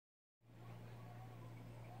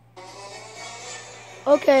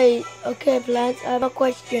Okay, plants, I have a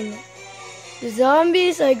question. The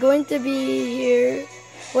zombies are going to be here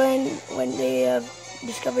when they have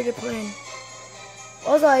discovered the plan.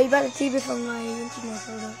 Also, I got a TV from my internet,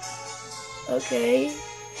 hold on. Okay.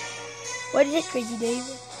 What is it, Crazy Dave?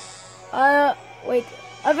 Wait,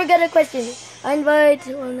 I forgot a question. I invite,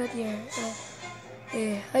 well, not here.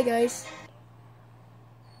 Yeah, hi guys.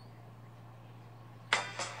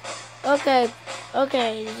 Okay,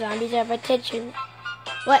 the zombies have attention.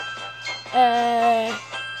 What?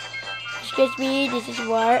 Excuse me, this is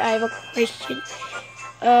War. I have a question.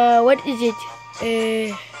 What is it?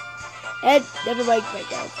 Never mind, my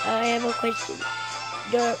God. I have a question.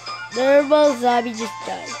 The normal zombie just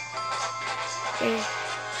died.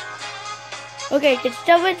 Okay, can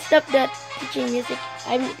someone stop that teaching music?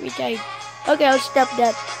 I'm retired. Okay, I'll stop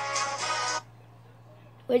that.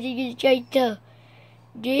 What are you trying to tell?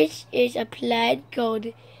 This is a plan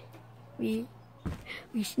called we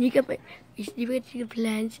sneak up into the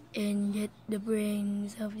plants and get the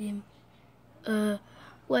brains of them.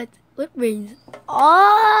 What brains?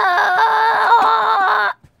 Oh!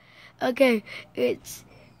 Okay, it's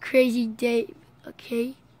Crazy Dave.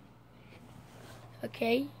 Okay, I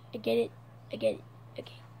get it. Okay.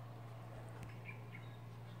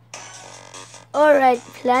 Alright,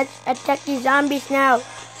 plants, attack the zombies now.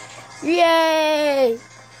 Yay!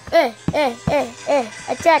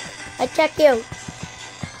 Attack you.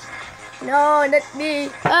 No, not me.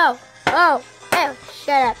 Oh,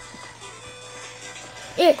 shut up.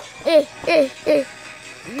 Yeah.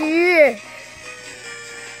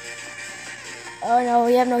 Oh no,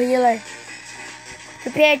 we have no healer.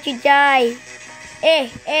 Prepare to die.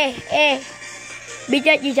 Beat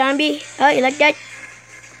that, you zombie. Oh, you like that?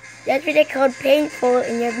 That's what they call painful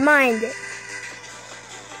in your mind.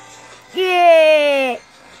 Yeah!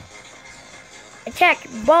 Attack,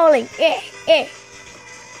 bowling.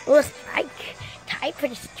 Oh, strike. Time for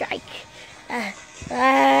the strike.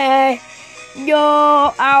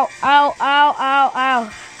 No!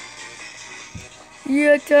 Ow!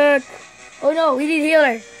 You attack. Oh no, we need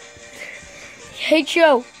healer. Hate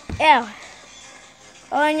you. Ow.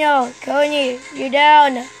 Oh no, Coney, you're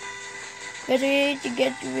down. Because we need to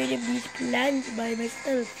get rid of these plants by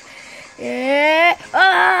myself. Yeah.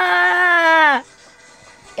 Ah!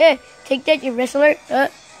 Take that, you wrestler.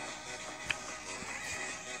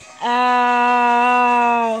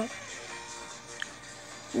 Ow.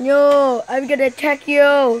 No, I'm gonna attack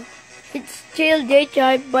you. It's still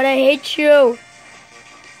daytime, but I hate you.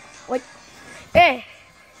 What?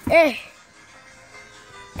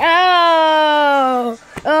 Ow!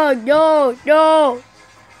 Oh no!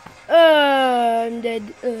 I'm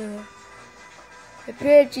dead.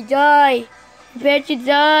 Prepare to die.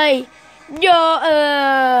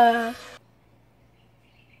 No!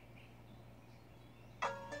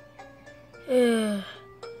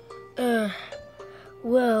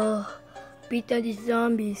 Well, beat out these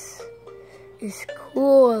zombies is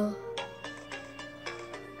cool.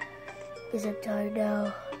 Because I'm tired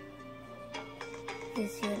now. See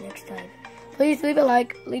you next time. Please leave a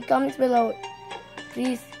like, leave comments below.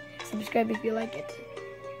 Please subscribe if you like it.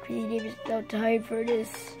 Creative is so tired for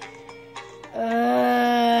this.